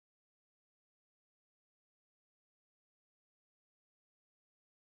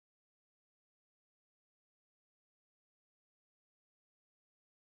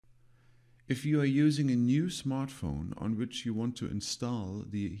If you are using a new smartphone on which you want to install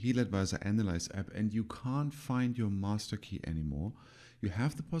the HealAdvisor Analyze app and you can't find your master key anymore, you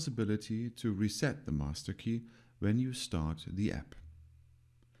have the possibility to reset the master key when you start the app.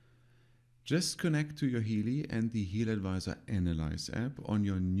 Just connect to your Healy and the HealAdvisor Analyze app on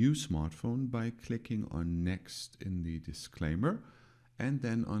your new smartphone by clicking on Next in the disclaimer and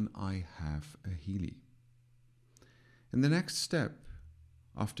then on I have a Healy. In the next step,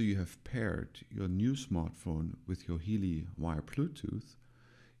 after you have paired your new smartphone with your Healy via Bluetooth,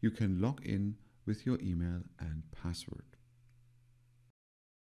 you can log in with your email and password.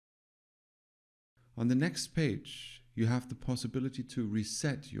 On the next page, you have the possibility to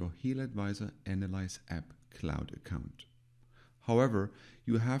reset your HealAdvisor Analyse app cloud account. However,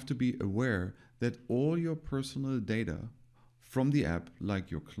 you have to be aware that all your personal data from the app, like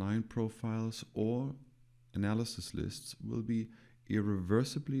your client profiles or analysis lists, will be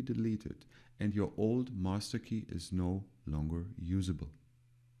irreversibly deleted and your old master key is no longer usable.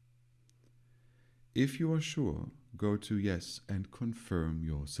 If you are sure, go to Yes and confirm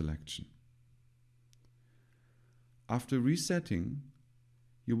your selection. After resetting,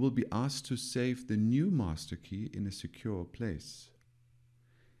 you will be asked to save the new master key in a secure place.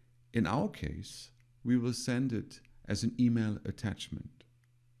 In our case, we will send it as an email attachment.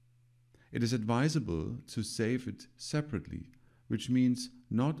 It is advisable to save it separately, which means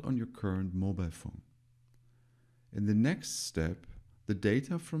not on your current mobile phone. In the next step, the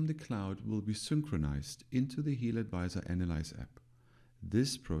data from the cloud will be synchronized into the HealAdvisor Analyze app.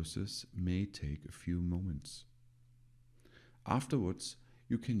 This process may take a few moments. Afterwards,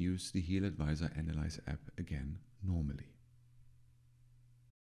 you can use the HealAdvisor Analyze app again normally.